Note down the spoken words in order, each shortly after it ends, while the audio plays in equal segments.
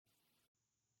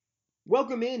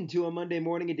Welcome in to a Monday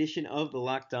morning edition of the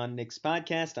Locked On Knicks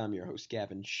podcast. I'm your host,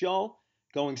 Gavin Shaw,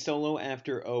 going solo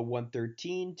after a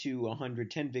 113 to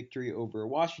 110 victory over a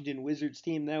Washington Wizards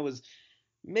team that was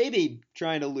maybe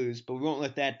trying to lose, but we won't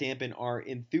let that dampen our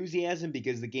enthusiasm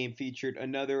because the game featured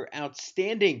another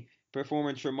outstanding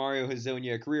performance from Mario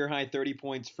Hezonja, a career-high 30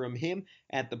 points from him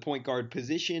at the point guard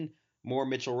position. More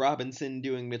Mitchell Robinson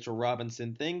doing Mitchell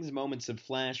Robinson things, moments of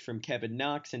flash from Kevin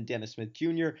Knox and Dennis Smith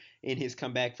Jr. in his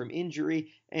comeback from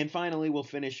injury, and finally we'll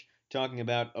finish talking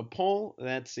about a poll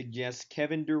that suggests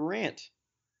Kevin Durant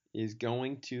is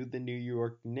going to the New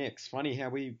York Knicks. Funny how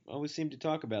we always seem to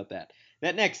talk about that.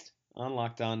 That next on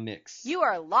Locked On Knicks. You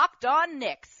are Locked On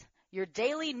Knicks, your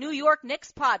daily New York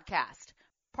Knicks podcast,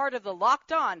 part of the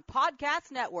Locked On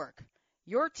Podcast Network.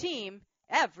 Your team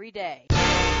every day.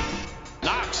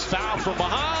 Knox foul from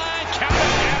behind. Count it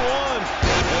and one.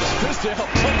 As Fizdale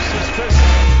pumps his fist.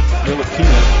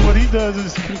 Filipino. What he does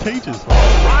is contagious.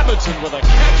 Oh, Robinson with a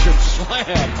catch and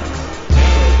slam.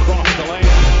 Across the lane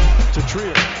to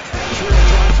Trier. Trier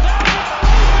drives.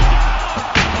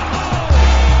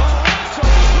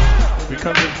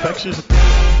 Becomes infectious.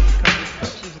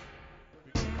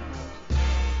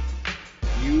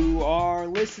 You are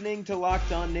listening to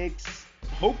Locked On Knicks,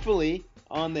 hopefully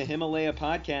on the Himalaya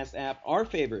Podcast app, our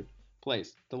favorite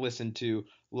place to listen to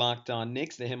Locked On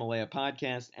Knicks. The Himalaya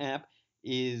Podcast app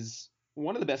is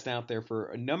one of the best out there for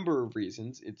a number of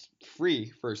reasons. It's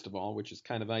free, first of all, which is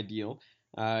kind of ideal.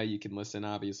 You can listen,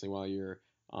 obviously, while you're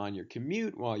on your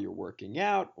commute, while you're working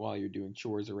out, while you're doing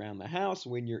chores around the house,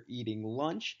 when you're eating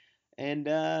lunch. And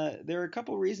there are a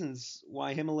couple reasons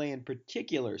why Himalaya in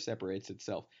particular separates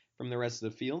itself from the rest of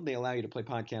the field. They allow you to play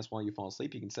podcasts while you fall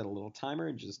asleep. You can set a little timer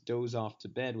and just doze off to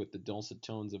bed with the dulcet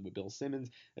tones of a Bill Simmons,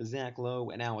 a Zach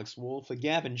Lowe, an Alex Wolf, a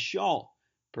Gavin Shaw,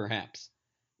 perhaps,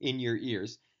 in your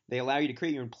ears. They allow you to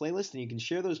create your own playlist, and you can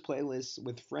share those playlists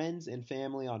with friends and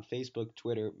family on Facebook,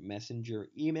 Twitter, Messenger,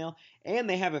 email. And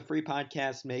they have a free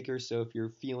podcast maker, so if you're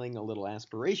feeling a little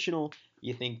aspirational,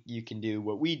 you think you can do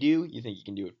what we do, you think you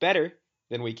can do it better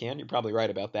than we can, you're probably right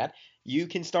about that, you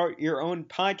can start your own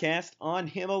podcast on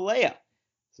Himalaya.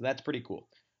 So that's pretty cool.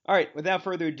 All right, without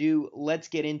further ado, let's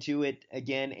get into it.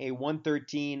 Again, a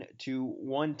 113 to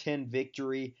 110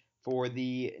 victory for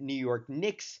the New York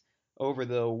Knicks over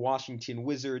the Washington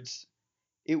Wizards.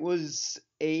 It was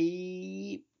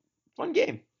a fun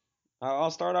game. I'll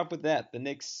start off with that. The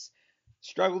Knicks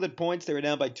struggled at points. They were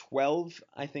down by 12,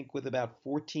 I think, with about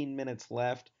 14 minutes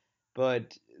left.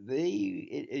 But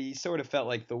it sort of felt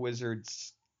like the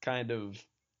Wizards kind of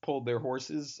pulled their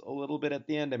horses a little bit at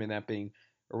the end. I mean, that being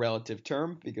a relative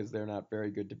term because they're not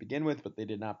very good to begin with, but they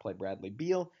did not play Bradley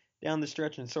Beal down the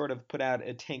stretch and sort of put out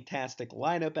a tanktastic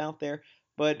lineup out there.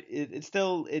 But it's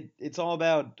all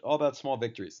about small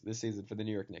victories this season for the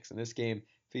New York Knicks. And this game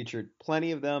featured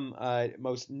plenty of them,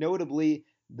 most notably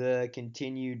the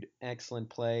continued excellent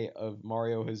play of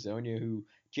Mario Hezonja, who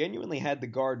genuinely had the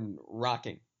Garden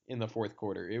rocking in the fourth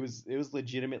quarter. It was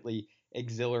legitimately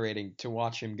exhilarating to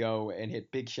watch him go and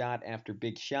hit big shot after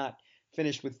big shot.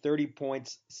 Finished with 30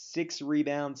 points, 6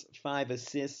 rebounds, 5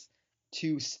 assists,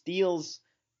 2 steals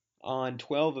on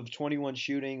 12 of 21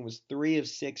 shooting, was 3 of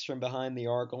 6 from behind the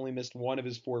arc, only missed 1 of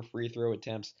his 4 free throw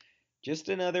attempts. Just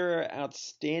another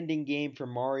outstanding game for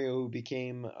Mario, who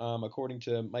became, according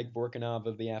to Mike Vorkunov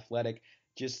of The Athletic,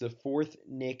 just the 4th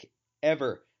Knick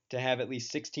ever to have at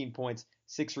least 16 points,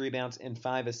 6 rebounds, and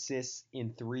 5 assists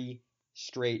in 3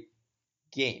 straight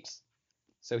games.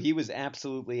 So he was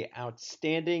absolutely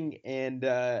outstanding. And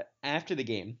after the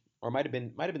game, or might have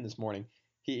been this morning,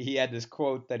 he had this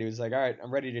quote that he was like, "All right,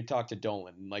 I'm ready to talk to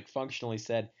Dolan," and like functionally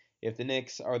said, if the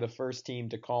Knicks are the first team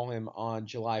to call him on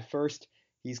July 1st,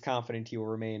 he's confident he will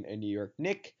remain a New York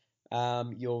Knick.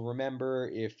 You'll remember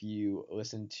if you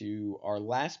listened to our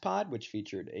last pod, which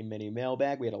featured a mini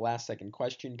mailbag, we had a last-second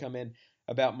question come in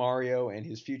about Mario and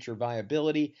his future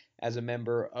viability as a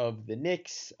member of the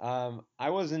Knicks. I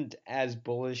wasn't as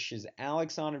bullish as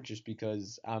Alex on him just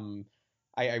because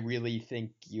I really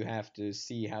think you have to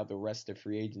see how the rest of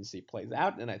free agency plays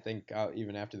out, and I think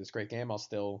even after this great game, I'll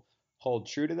still hold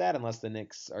true to that unless the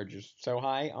Knicks are just so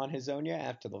high on Hezonja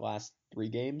after the last 3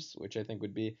 games, which I think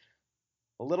would be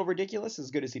a little ridiculous as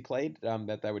good as he played,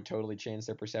 that would totally change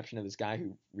their perception of this guy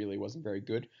who really wasn't very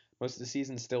good most of the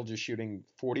season, still just shooting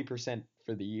 40%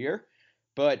 for the year.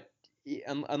 But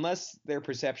unless their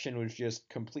perception was just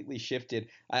completely shifted,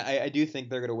 I do think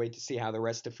they're going to wait to see how the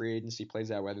rest of free agency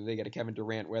plays out, whether they get a Kevin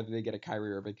Durant, whether they get a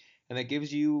Kyrie Irving, and that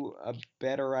gives you a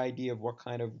better idea of what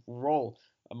kind of role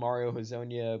a Mario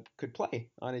Hezonja could play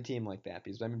on a team like that.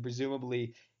 Because, I mean,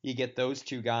 presumably you get those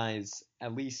two guys,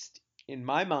 at least in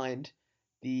my mind,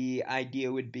 the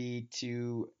idea would be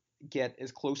to get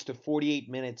as close to 48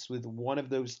 minutes with one of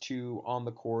those two on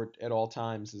the court at all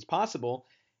times as possible.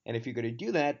 And if you're going to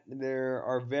do that, there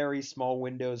are very small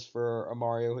windows for a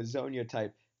Mario Hezonja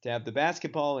type to have the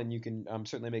basketball, and you can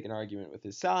certainly make an argument with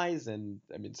his size and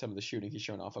I mean some of the shooting he's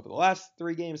shown off over the last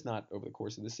 3 games, not over the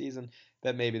course of the season,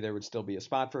 that maybe there would still be a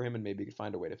spot for him and maybe he could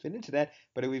find a way to fit into that.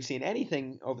 But if we've seen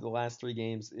anything over the last 3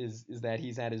 games is that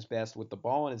he's at his best with the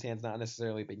ball in his hands, not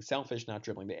necessarily being selfish, not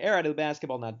dribbling the air out of the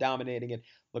basketball, not dominating it,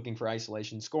 looking for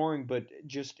isolation scoring, but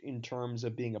just in terms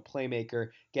of being a playmaker,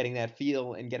 getting that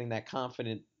feel and getting that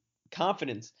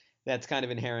confidence that's kind of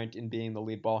inherent in being the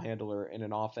lead ball handler in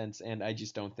an offense, and I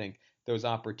just don't think those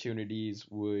opportunities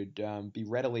would be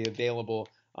readily available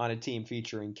on a team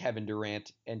featuring Kevin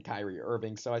Durant and Kyrie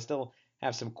Irving. So I still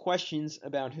have some questions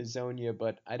about Hezonja,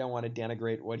 but I don't want to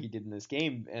denigrate what he did in this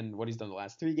game and what he's done the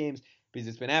last 3 games because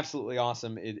it's been absolutely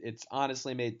awesome. It's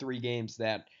honestly made 3 games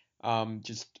that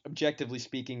just objectively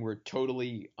speaking were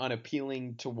totally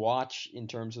unappealing to watch in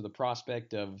terms of the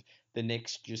prospect of the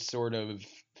Knicks just sort of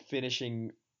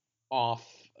finishing off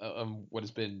what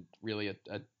has been really a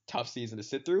tough season to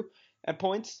sit through at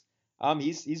points.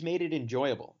 He's made it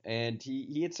enjoyable, and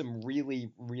he had some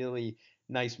really really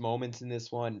nice moments in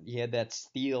this one. He had that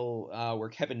steal where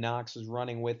Kevin Knox was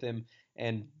running with him,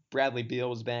 and Bradley Beal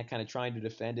was back, kind of trying to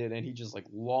defend it, and he just like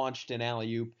launched an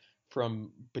alley oop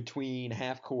from between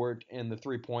half court and the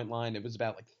 3-point line. It was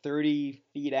about like 30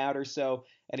 feet out or so,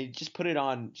 and he just put it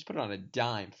on a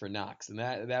dime for Knox, and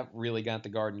that really got the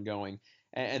Garden going.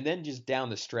 And then just down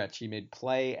the stretch, he made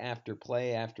play after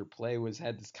play after play.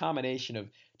 Had this combination of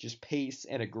just pace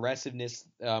and aggressiveness.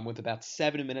 With about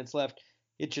 7 minutes left,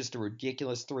 it's just a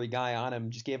ridiculous 3 guy on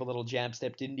him. Just gave a little jab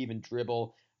step, didn't even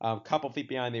dribble. A couple feet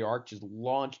behind the arc, just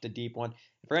launched a deep one.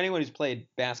 For anyone who's played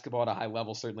basketball at a high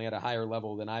level, certainly at a higher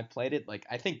level than I've played it, like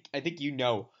I think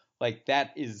like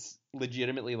that is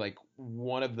legitimately like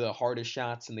one of the hardest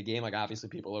shots in the game. Like obviously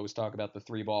people always talk about the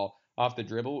 3 ball off the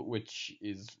dribble, which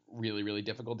is really, really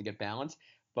difficult to get balanced.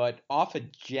 But off a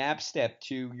jab step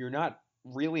too, you're not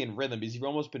really in rhythm because you've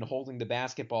almost been holding the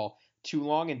basketball too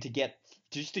long, and to get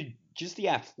just the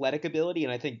athletic ability,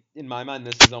 and I think in my mind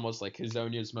this is almost like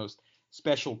Hezonja's most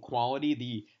special quality,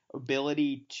 the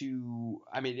ability to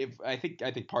I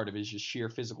think part of it is just sheer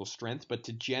physical strength, but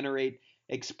to generate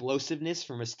explosiveness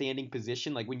from a standing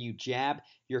position, like when you jab,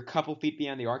 you're a couple feet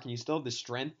behind the arc and you still have the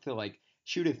strength to like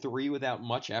shoot a 3 without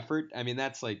much effort. I mean,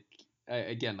 that's like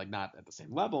again, like not at the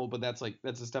same level, but that's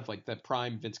the stuff like that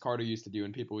prime Vince Carter used to do,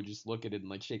 and people would just look at it and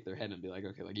like shake their head and be like,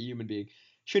 okay, like a human being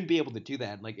shouldn't be able to do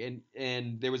that. Like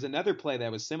and there was another play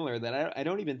that was similar that I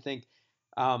don't even think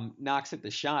Knox hit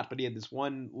the shot, but he had this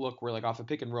one look where like off a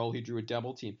pick and roll he drew a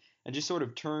double team and just sort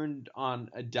of turned on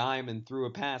a dime and threw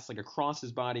a pass like across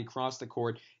his body, across the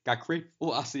court, got great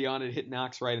velocity on it, hit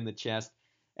Knox right in the chest.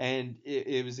 And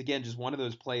it was again just one of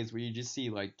those plays where you just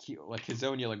see like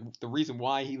Hezonja, like the reason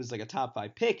why he was like a top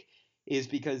 5 pick is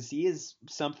because he is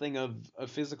something of a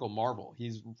physical marvel.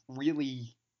 He's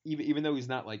really, even though he's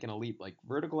not like an elite like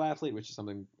vertical athlete, which is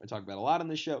something I talk about a lot on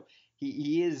this show,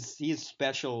 he is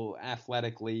special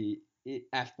athletically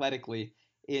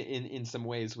in some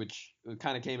ways, which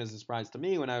kind of came as a surprise to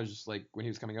me when I was just like when he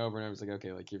was coming over and I was like,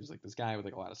 okay, like he was like this guy with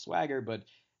like a lot of swagger, but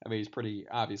I mean he's pretty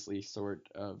obviously sort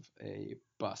of a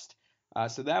bust.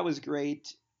 So that was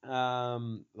great.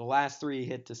 The last 3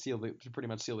 hit to pretty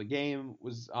much seal the game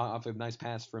was off a nice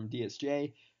pass from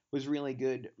DSJ. Was really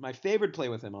good. My favorite play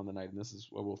with him on the night, and this is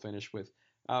what we'll finish with,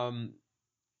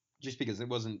 just because it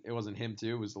wasn't him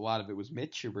too. It was a lot of it was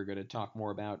Mitch, who we're going to talk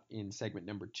more about in segment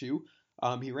number 2.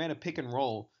 He ran a pick and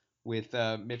roll with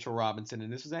Mitchell Robinson,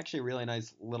 and this was actually a really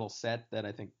nice little set that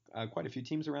I think quite a few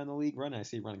teams around the league run. I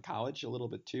see run in college a little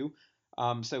bit too.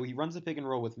 So he runs a pick and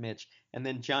roll with Mitch, and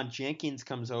then John Jenkins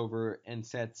comes over and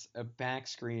sets a back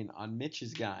screen on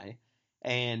Mitch's guy.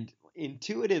 And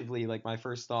intuitively, like my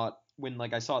first thought when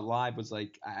like I saw it live was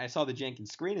like I saw the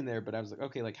Jenkins screen in there, but I was like,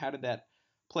 okay, like how did that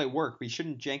play work? But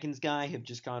shouldn't Jenkins guy have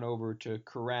just gone over to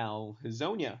corral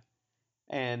Hezonja?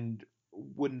 And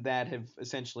wouldn't that have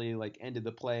essentially like ended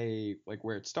the play like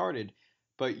where it started?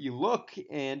 But you look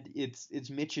and it's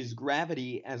Mitch's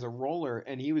gravity as a roller,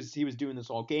 and he was doing this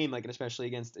all game, like, and especially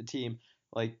against a team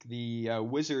like the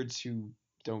Wizards, who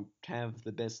don't have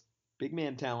the best big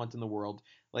man talent in the world.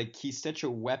 Like, he's such a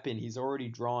weapon. He's already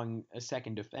drawing a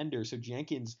second defender. So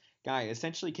Jenkins guy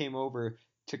essentially came over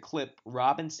to clip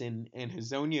Robinson, and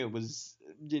Hezonja was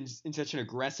in such an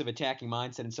aggressive attacking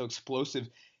mindset and so explosive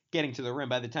getting to the rim.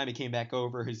 By the time he came back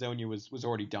over, Hezonja was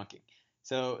already dunking.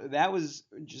 So that was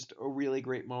just a really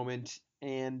great moment,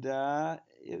 and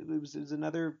it was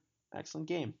another excellent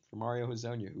game for Mario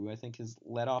Hezonja, who I think has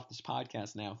led off this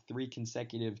podcast now 3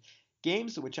 consecutive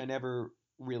games, which I never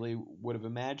really would have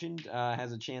imagined.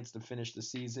 Has a chance to finish the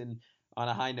season on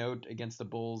a high note against the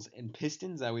Bulls and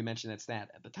Pistons. We mentioned that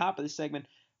stat at the top of this segment.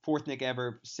 4th Nick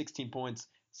ever, 16 points,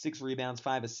 6 rebounds,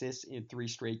 5 assists in 3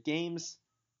 straight games.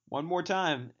 One more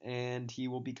time, and he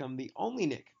will become the only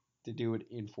Nick to do it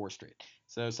in 4 straight.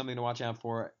 So something to watch out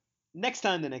for next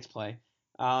time the Knicks play.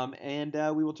 And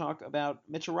we will talk about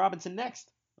Mitchell Robinson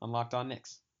next on Locked On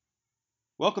Knicks.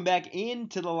 Welcome back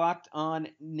into the Locked On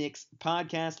Knicks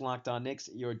podcast. Locked On Knicks,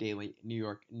 your daily New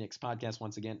York Knicks podcast.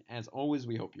 Once again, as always,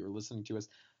 we hope you're listening to us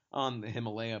on the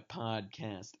Himalaya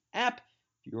podcast app.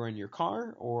 If you're in your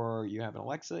car or you have an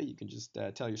Alexa, you can just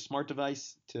tell your smart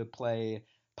device to play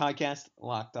podcast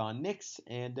Locked On Knicks,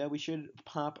 and we should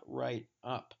pop right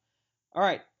up. All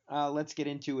right, let's get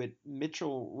into it.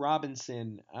 Mitchell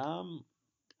Robinson.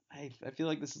 I feel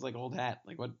like this is like old hat.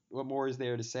 Like what more is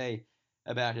there to say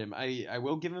about him? I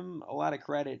will give him a lot of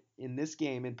credit in this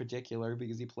game in particular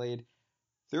because he played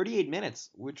 38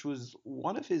 minutes, which was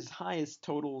one of his highest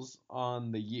totals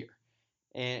on the year.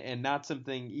 And not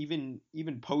something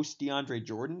even post DeAndre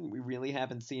Jordan, we really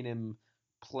haven't seen him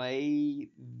play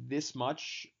this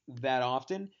much that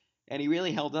often. And he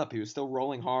really held up. He was still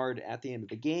rolling hard at the end of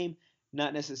the game.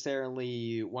 Not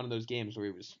necessarily one of those games where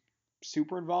he was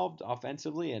super involved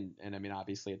offensively. And I mean,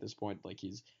 obviously at this point, like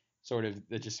he's sort of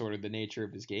the nature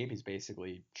of his game. He's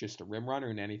basically just a rim runner,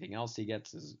 and anything else he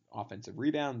gets is offensive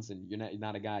rebounds. And you're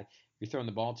not a guy you're throwing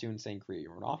the ball to and saying create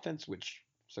your own offense, which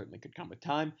certainly could come with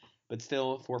time. But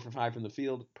still, 4 for 5 from the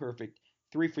field, perfect.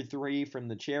 3 for 3 from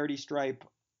the charity stripe,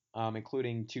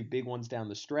 including 2 big ones down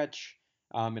the stretch.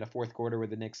 In a fourth quarter where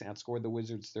the Knicks outscored the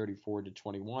Wizards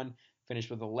 34-21. Finished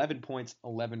with 11 points,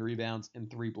 11 rebounds, and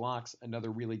 3 blocks. Another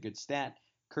really good stat,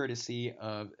 courtesy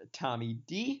of Tommy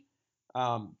D.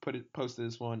 Posted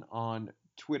this one on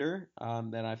Twitter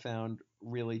that I found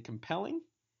really compelling.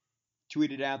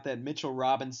 Tweeted out that Mitchell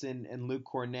Robinson and Luke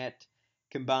Cornett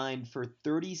combined for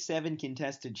 37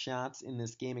 contested shots in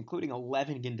this game, including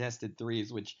 11 contested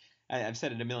threes, which I've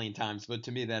said it a million times, but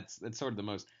to me that's sort of the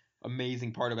most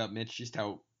amazing part about Mitch, just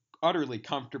how utterly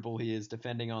comfortable he is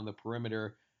defending on the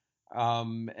perimeter.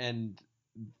 And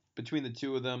between the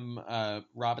two of them,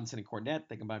 Robinson and Cornett,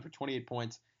 they combined for 28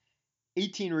 points,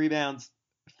 18 rebounds,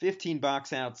 15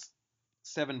 box outs,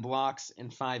 7 blocks,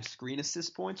 and 5 screen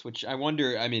assist points, which I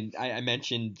wonder, I mean, I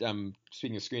mentioned,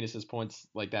 speaking of screen assist points,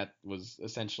 like that was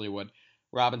essentially what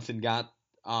Robinson got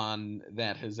on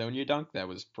that Hezonja dunk. That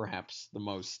was perhaps the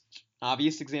most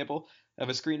obvious example of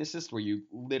a screen assist where you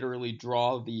literally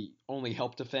draw the only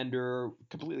help defender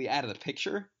completely out of the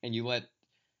picture, and you let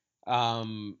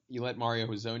Mario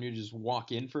Hezonja just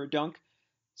walk in for a dunk.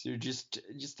 So just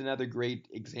another great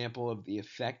example of the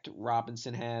effect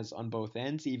Robinson has on both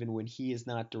ends, even when he is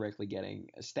not directly getting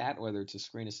a stat, whether it's a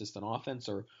screen assist on offense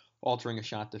or altering a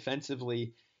shot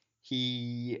defensively.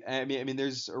 I mean,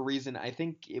 there's a reason. I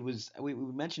think it was we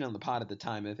mentioned on the pod at the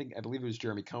time. I believe it was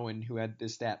Jeremy Cohen who had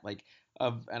this stat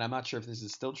and I'm not sure if this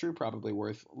is still true. Probably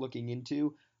worth looking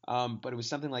into. But it was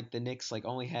something like the Knicks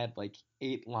only had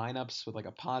 8 lineups with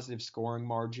a positive scoring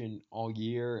margin all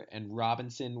year, and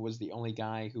Robinson was the only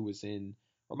guy who was in,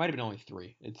 or it might have been only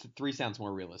 3. 3 sounds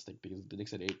more realistic because the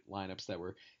Knicks had 8 lineups that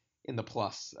were in the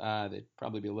plus. They'd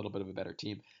probably be a little bit of a better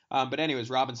team. But anyways,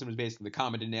 Robinson was basically the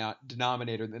common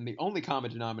denominator, and the only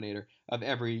common denominator of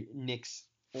every Knicks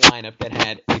lineup that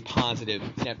had a positive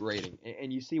net rating.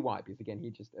 And you see why, because again,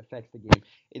 he just affects the game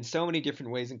in so many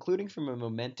different ways, including from a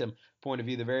momentum point of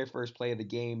view. The very first play of the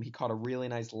game, he caught a really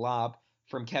nice lob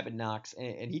from Kevin Knox,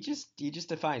 and he just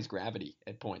defies gravity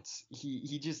at points.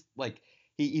 He just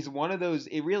he's one of those.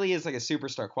 It really is like a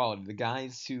superstar quality. The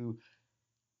guys who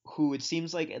it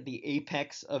seems like at the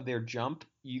apex of their jump,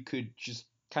 you could just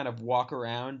kind of walk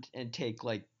around and take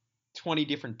 20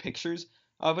 different pictures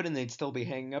of it, and they'd still be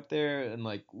hanging up there and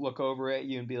look over at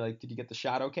you and be like, "Did you get the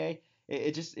shot okay?"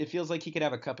 It feels like he could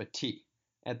have a cup of tea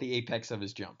at the apex of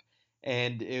his jump,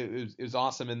 and it was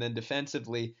awesome. And then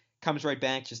defensively, comes right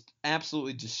back, just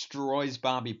absolutely destroys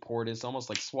Bobby Portis, almost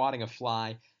like swatting a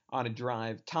fly on a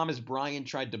drive. Thomas Bryant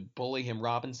tried to bully him.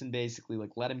 Robinson basically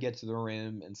let him get to the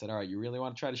rim and said, "All right, you really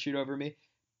want to try to shoot over me?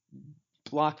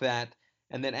 Block that."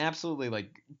 And then absolutely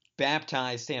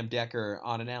baptized Sam Decker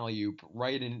on an alley-oop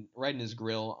right in his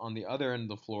grill on the other end of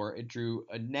the floor. It drew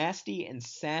a nasty and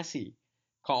sassy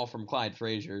call from Clyde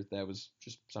Frazier that was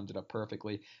just summed it up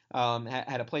perfectly.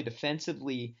 Had a play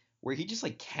defensively where he just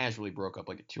casually broke up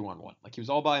a 2-on-1. He was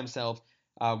all by himself.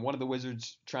 One of the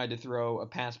Wizards tried to throw a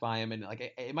pass by him, and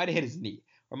it might have hit his knee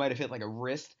or might have hit a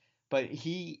wrist, but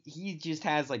he just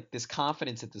has this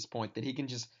confidence at this point that he can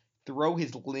just throw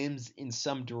his limbs in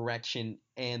some direction,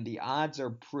 and the odds are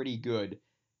pretty good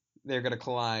they're going to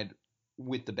collide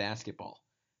with the basketball.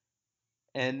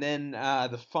 And then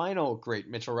the final great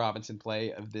Mitchell Robinson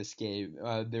play of this game,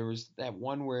 there was that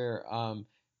one where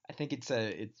I think it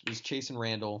was Chase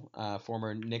Randall,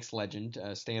 former Knicks legend,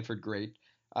 Stanford great,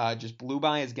 just blew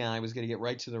by his guy, was going to get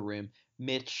right to the rim.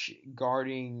 Mitch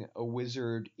guarding a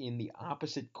Wizard in the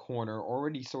opposite corner,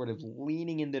 already sort of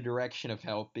leaning in the direction of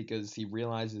help because he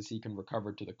realizes he can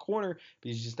recover to the corner, but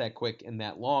he's just that quick and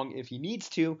that long if he needs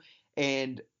to,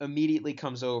 and immediately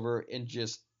comes over and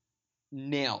just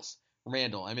nails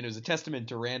Randall. I mean, it was a testament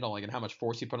to Randall, like, and how much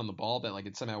force he put on the ball that, like,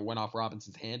 it somehow went off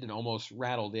Robinson's hand and almost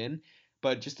rattled in.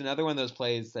 But just another one of those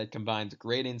plays that combines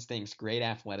great instincts, great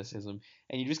athleticism,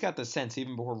 and you just got the sense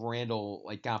even before Randall,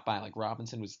 like, got by, like,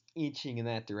 Robinson was inching in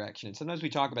that direction. And sometimes we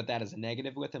talk about that as a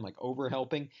negative with him, like over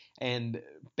helping, and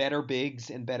better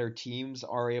bigs and better teams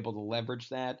are able to leverage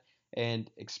that and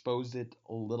expose it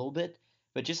a little bit.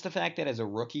 But just the fact that as a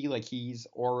rookie, like, he's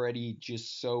already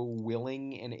just so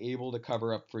willing and able to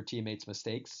cover up for teammates'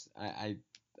 mistakes, I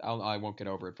won't get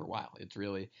over it for a while. It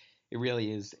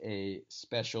really is a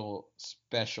special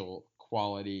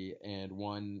quality and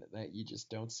one that you just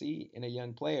don't see in a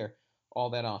young player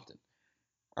all that often.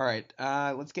 All right,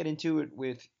 let's get into it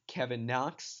with Kevin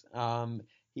Knox.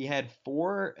 He had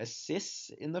 4 assists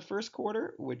in the first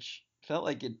quarter, which felt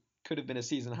like it could have been a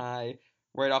season high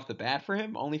right off the bat for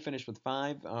him. Only finished with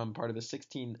 5, part of the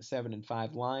 16, 7, and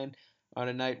 5 line on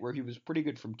a night where he was pretty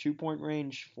good from 2-point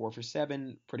range, 4 for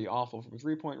 7, pretty awful from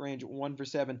 3-point range, 1 for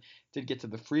 7. Did get to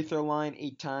the free throw line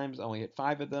 8 times, only hit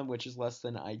 5 of them, which is less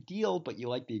than ideal, but you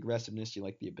like the aggressiveness, you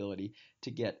like the ability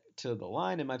to get to the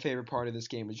line. And my favorite part of this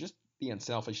game was just the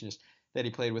unselfishness that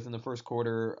he played with in the first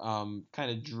quarter.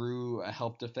 Kind of drew a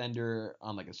help defender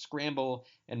on like a scramble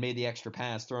and made the extra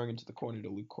pass, throwing into the corner to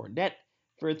Luke Cornett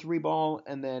for a 3-ball,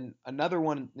 and then another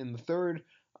one in the third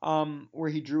where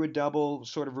he drew a double,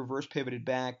 sort of reverse pivoted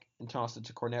back and tossed it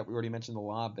to Cornett. We already mentioned the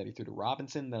lob that he threw to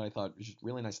Robinson that I thought was just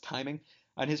really nice timing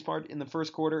on his part in the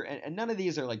first quarter. And none of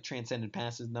these are like transcendent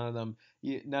passes. None of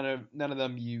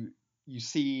them you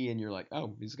see and you're like,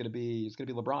 oh, he's gonna be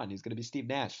LeBron. He's gonna be Steve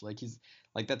Nash. Like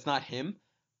that's not him.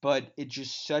 But it's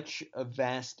just such a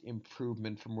vast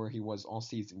improvement from where he was all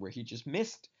season, where he just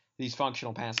missed these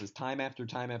functional passes time after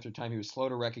time after time. He was slow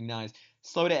to recognize,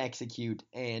 slow to execute,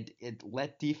 and it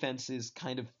let defenses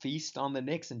kind of feast on the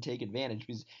Knicks and take advantage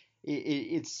because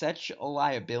it's such a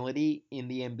liability in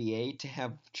the NBA to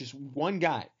have just one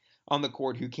guy on the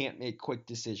court who can't make quick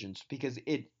decisions because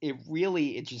it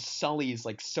just sullies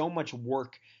like so much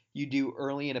work you do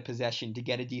early in a possession to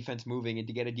get a defense moving and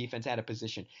to get a defense out of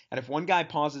position. And if one guy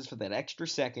pauses for that extra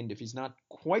second, if he's not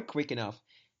quite quick enough,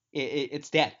 it's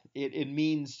death. It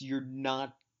means you're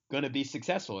not going to be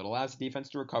successful. It allows the defense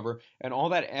to recover, and all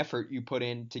that effort you put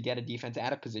in to get a defense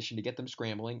out of position, to get them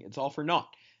scrambling, it's all for naught.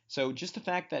 So just the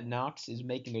fact that Knox is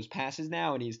making those passes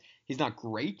now, and he's not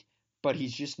great, but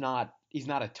he's not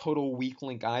a total weak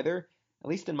link either. At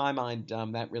least in my mind,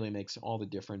 that really makes all the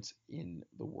difference in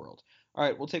the world. All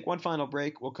right, we'll take one final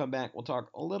break. We'll come back. We'll talk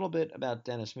a little bit about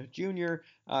Dennis Smith Jr.,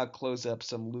 close up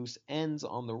some loose ends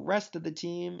on the rest of the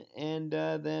team, and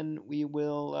then we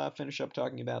will finish up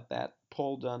talking about that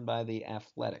poll done by The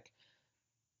Athletic.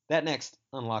 That next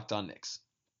on Locked On Knicks.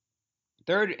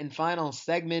 Third and final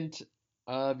segment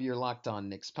of your Locked On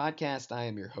Knicks podcast. I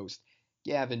am your host,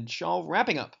 Gavin Shaw,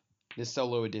 wrapping up this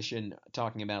solo edition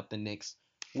talking about the Knicks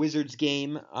Wizards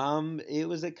game. It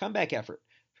was a comeback effort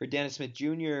for Dennis Smith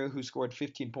Jr., who scored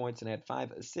 15 points and had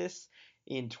 5 assists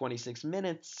in 26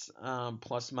 minutes,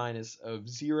 plus minus of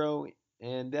 0,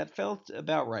 and that felt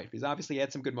about right because obviously he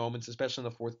had some good moments, especially in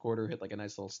the fourth quarter, hit like a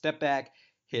nice little step back,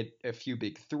 hit a few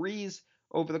big threes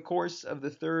over the course of the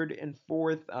third and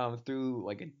fourth, threw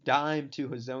like a dime to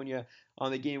Hezonja on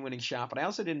the game-winning shot, but I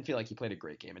also didn't feel like he played a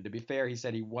great game. And to be fair, he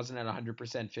said he wasn't at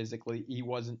 100% physically. He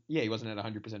wasn't at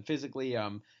 100% physically.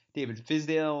 David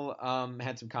Fizdale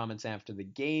had some comments after the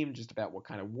game just about what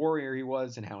kind of warrior he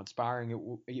was and how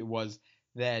inspiring it was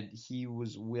that he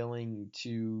was willing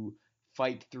to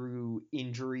fight through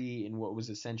injury in what was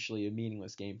essentially a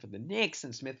meaningless game for the Knicks.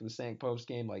 And Smith was saying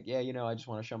post-game, like, yeah, I just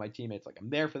want to show my teammates, like, I'm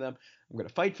there for them. I'm going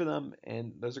to fight for them.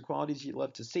 And those are qualities you'd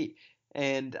love to see.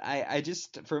 And I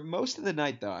just, for most of the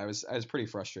night, though, I was pretty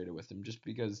frustrated with him just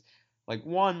because, like,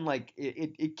 one, like,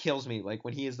 it kills me, like,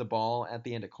 when he has the ball at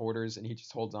the end of quarters and he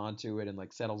just holds on to it and,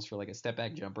 like, settles for, like, a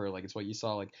step-back jumper. Like, it's what you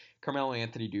saw, like, Carmelo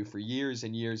Anthony do for years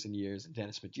and years and years. And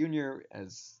Dennis Smith Jr.,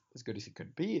 as good as he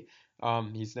could be,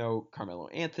 he's no Carmelo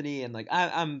Anthony. And, like,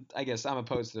 I guess I'm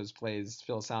opposed to those plays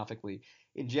philosophically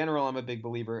in general, I'm a big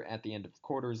believer at the end of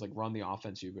quarters, like run the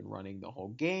offense you've been running the whole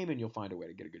game, and you'll find a way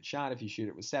to get a good shot if you shoot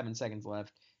it with 7 seconds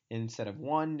left instead of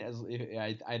one.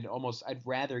 I'd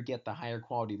rather get the higher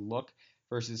quality look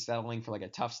versus settling for like a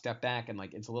tough step back, and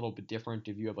like it's a little bit different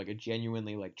if you have like a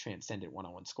genuinely like transcendent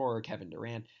one-on-one scorer, Kevin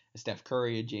Durant, a Steph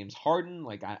Curry, a James Harden.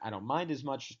 Like I don't mind as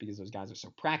much just because those guys are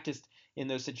so practiced in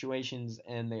those situations,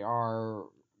 and they are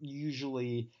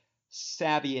usually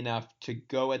savvy enough to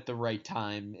go at the right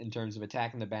time in terms of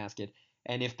attacking the basket,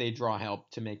 and if they draw help,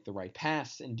 to make the right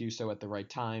pass and do so at the right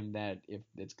time, that if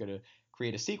it's going to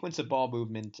create a sequence of ball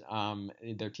movement,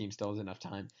 their team still has enough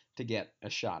time to get a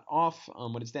shot off.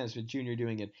 When it's Dennis Smith Jr.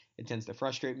 doing it, it tends to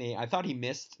frustrate me. I thought he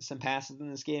missed some passes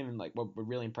in this game, and like what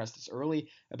really impressed us early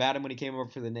about him when he came over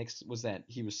for the Knicks was that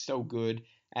he was so good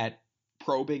at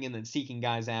probing and then seeking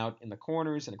guys out in the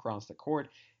corners and across the court.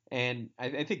 And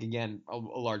I think, again, a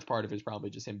large part of it is probably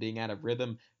just him being out of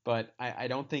rhythm, but I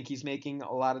don't think he's making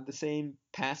a lot of the same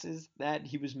passes that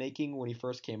he was making when he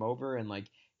first came over. And like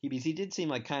he did seem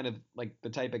like kind of like the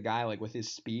type of guy, like with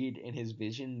his speed and his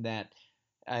vision, that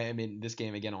I mean, this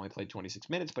game, again, only played 26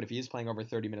 minutes, but if he is playing over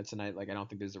 30 minutes a night, like I don't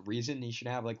think there's a reason he should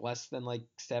have like less than like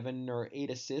 7 or 8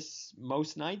 assists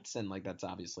most nights. And like that's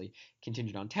obviously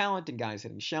contingent on talent and guys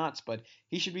hitting shots, but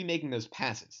he should be making those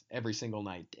passes every single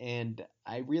night. And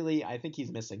I think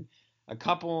he's missing a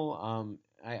couple.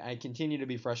 I continue to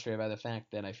be frustrated by the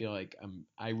fact that I feel like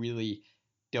I really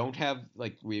don't have,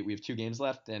 like, we have 2 games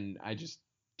left, and I just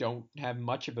don't have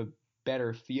much of a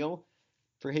better feel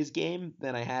for his game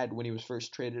than I had when he was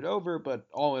first traded over. But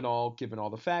all in all, given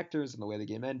all the factors and the way the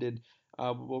game ended,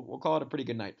 we'll call it a pretty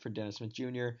good night for Dennis Smith Jr.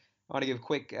 I want to give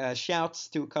quick shouts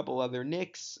to a couple other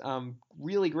Knicks.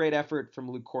 Really great effort from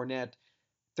Luke Cornett,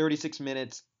 36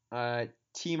 minutes,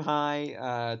 team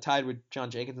high, tied with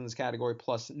John Jenkins in this category,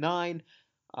 +9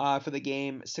 for the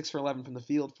game, 6 for 11 from the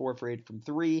field, 4 for 8 from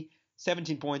 3,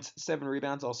 17 points, 7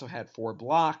 rebounds, also had 4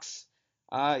 blocks.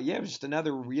 It was just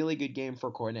another really good game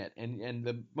for Cornett. And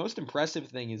the most impressive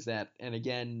thing is that, and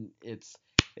again, it's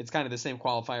kind of the same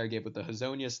qualifier I gave with the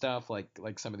Hezonja stuff.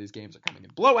 Like some of these games are coming in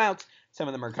blowouts. Some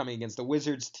of them are coming against the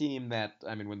Wizards team that,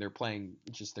 I mean, when they're playing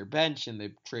just their bench and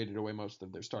they've traded away most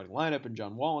of their starting lineup, and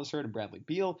John Wall is hurt and Bradley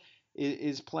Beal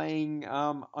is playing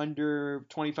under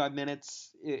 25 minutes.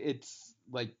 It's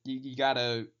like you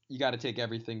gotta take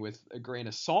everything with a grain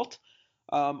of salt.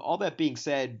 All that being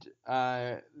said,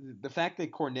 the fact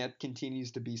that Cornett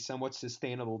continues to be somewhat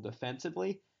sustainable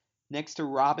defensively next to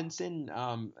Robinson,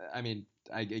 I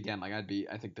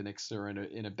think the Knicks are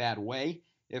in a bad way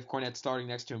if Cornett's starting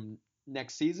next to him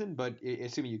next season. But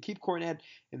assuming you keep Cornett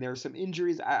and there are some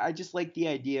injuries, I just like the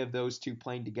idea of those two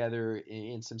playing together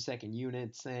in some second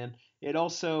units, and it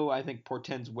also, I think,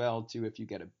 portends well to if you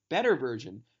get a better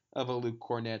version of a Luke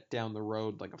Cornett down the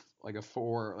road, like a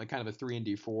 4, like kind of a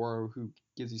 3-and-D4 who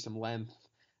gives you some length.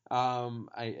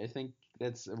 I think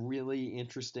that's a really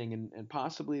interesting and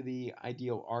possibly the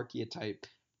ideal archetype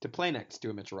to play next to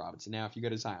a Mitchell Robinson. Now, if you go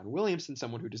to Zion Williamson,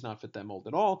 someone who does not fit that mold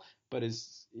at all, but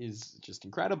is just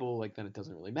incredible, like then it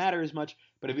doesn't really matter as much.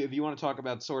 But if you want to talk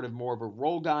about sort of more of a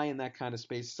role guy in that kind of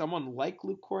space, someone like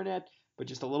Luke Cornett, but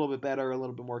just a little bit better, a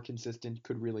little bit more consistent,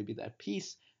 could really be that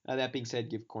piece. That being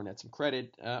said, give Cornett some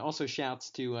credit. Also,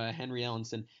 shouts to Henry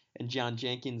Ellenson and John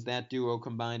Jenkins. That duo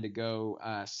combined to go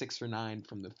 6 for 9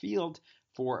 from the field,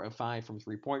 4 of 5 from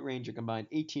three-point range. A combined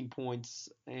 18 points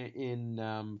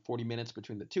in 40 minutes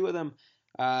between the two of them.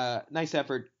 Nice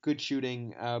effort, good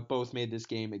shooting. Both made this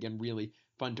game, again, really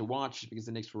fun to watch because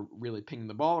the Knicks were really pinging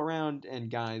the ball around and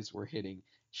guys were hitting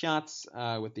shots,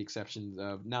 with the exceptions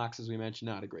of Knox, as we mentioned,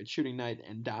 not a great shooting night,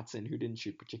 and Dotson, who didn't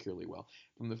shoot particularly well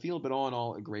from the field. But all in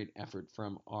all, a great effort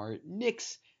from our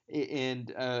Knicks,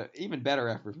 and even better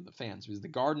effort from the fans, because the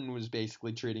Garden was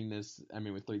basically treating this, I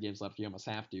mean, with 3 games left, you almost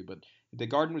have to, but the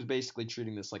Garden was basically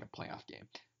treating this like a playoff game,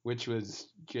 which was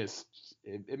just,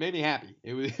 it made me happy.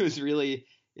 It was really,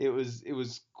 it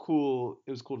was cool.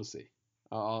 It was cool to see.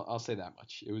 I'll say that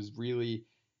much. It was really,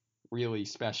 really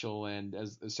special. And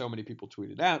as so many people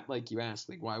tweeted out, like you asked,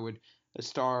 like, why would a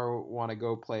star want to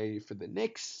go play for the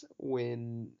Knicks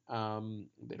when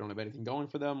they don't have anything going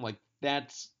for them? Like,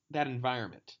 that's that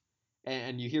environment.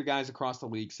 And you hear guys across the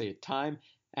league say it time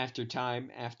after time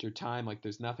after time, like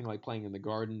there's nothing like playing in the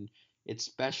Garden. It's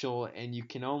special, and you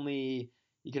can only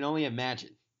imagine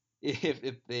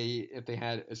if they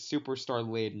had a superstar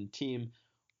laden team,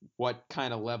 what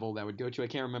kind of level that would go to. I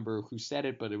can't remember who said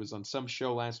it, but it was on some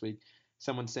show last week.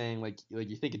 Someone saying like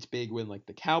you think it's big when like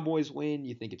the Cowboys win,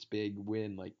 you think it's big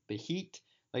when like the Heat,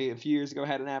 like a few years ago,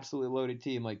 had an absolutely loaded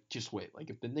team. Like just wait,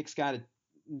 like if the Knicks got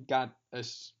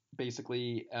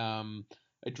basically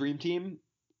a dream team,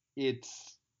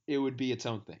 it's it would be its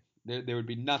own thing. There would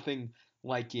be nothing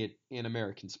like it in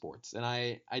American sports, and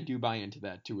I do buy into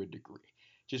that to a degree.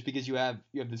 Just because you have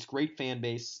this great fan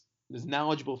base, this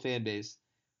knowledgeable fan base,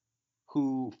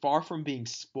 who, far from being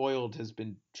spoiled, has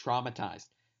been traumatized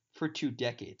for 2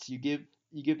 decades. You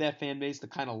give that fan base the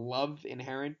kind of love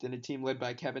inherent in a team led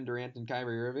by Kevin Durant and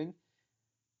Kyrie Irving.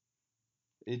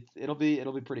 It'll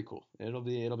be pretty cool. It'll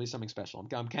be something special.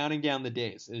 I'm counting down the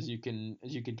days, as you can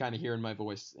kind of hear in my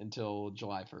voice, until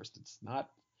July 1st. It's not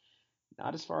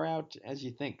as far out as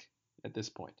you think at this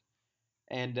point.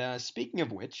 And speaking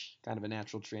of which, kind of a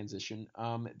natural transition,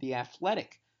 The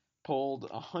Athletic polled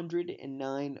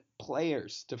 109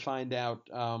 players to find out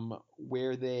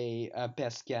where they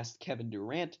best guessed Kevin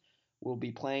Durant will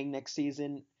be playing next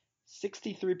season.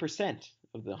 63%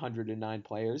 of the 109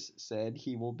 players said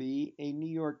he will be a New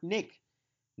York Knick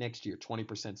next year.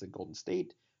 20% said Golden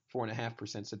State,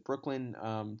 4.5% said Brooklyn,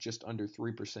 just under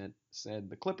 3% said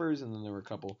the Clippers, and then there were a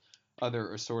couple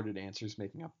other assorted answers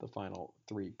making up the final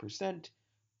 3%.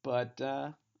 But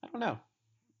I don't know.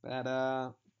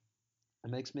 That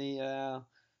makes me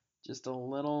just a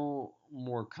little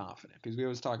more confident, because we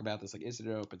always talk about this, like, is it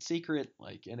an open secret?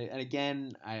 Like, and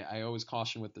again, I always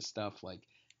caution with this stuff. Like,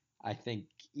 I think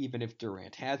even if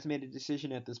Durant has made a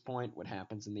decision at this point, what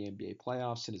happens in the NBA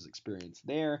playoffs and his experience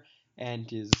there, and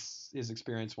his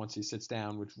experience once he sits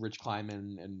down with Rich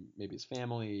Kleiman and maybe his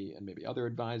family and maybe other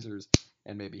advisors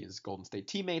and maybe his Golden State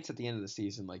teammates at the end of the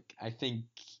season, like, I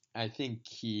think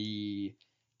he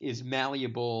is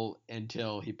malleable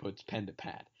until he puts pen to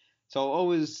pad. So I'll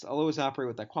always operate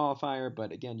with that qualifier,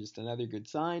 but again, just another good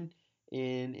sign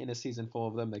in a season full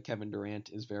of them that Kevin Durant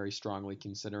is very strongly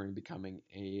considering becoming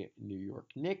a New York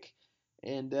Knick.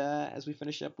 And as we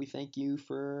finish up, we thank you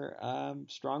for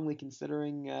strongly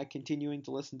considering continuing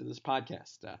to listen to this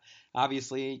podcast.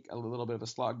 Obviously, a little bit of a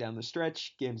slog down the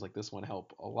stretch. Games like this one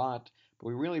help a lot, but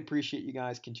we really appreciate you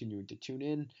guys continuing to tune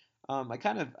in.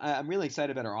 I'm really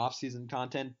excited about our off-season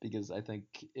content, because I think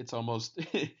it's almost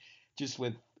just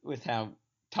with how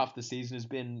tough the season has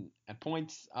been at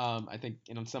points. I think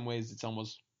in some ways it's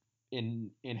almost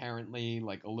inherently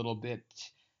like a little bit.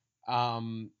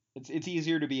 It's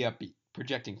easier to be upbeat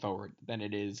projecting forward than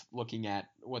it is looking at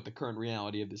what the current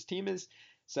reality of this team is.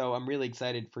 So I'm really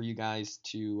excited for you guys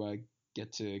to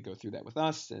get to go through that with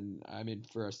us, and I mean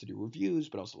for us to do reviews,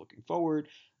 but also looking forward,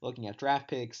 looking at draft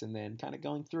picks, and then kind of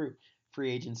going through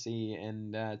free agency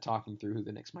and talking through who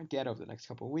the Knicks might get over the next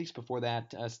couple of weeks. Before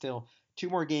that, still 2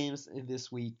 more games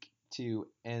this week to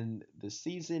end the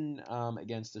season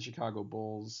against the Chicago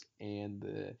Bulls and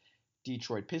the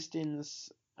Detroit Pistons,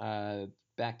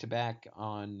 back-to-back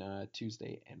on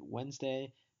Tuesday and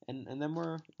Wednesday, and then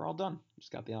we're all done.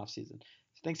 Just got the off season.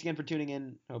 So thanks again for tuning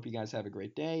in. Hope you guys have a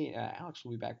great day. Alex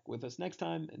will be back with us next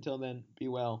time. Until then, be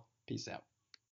well. Peace out.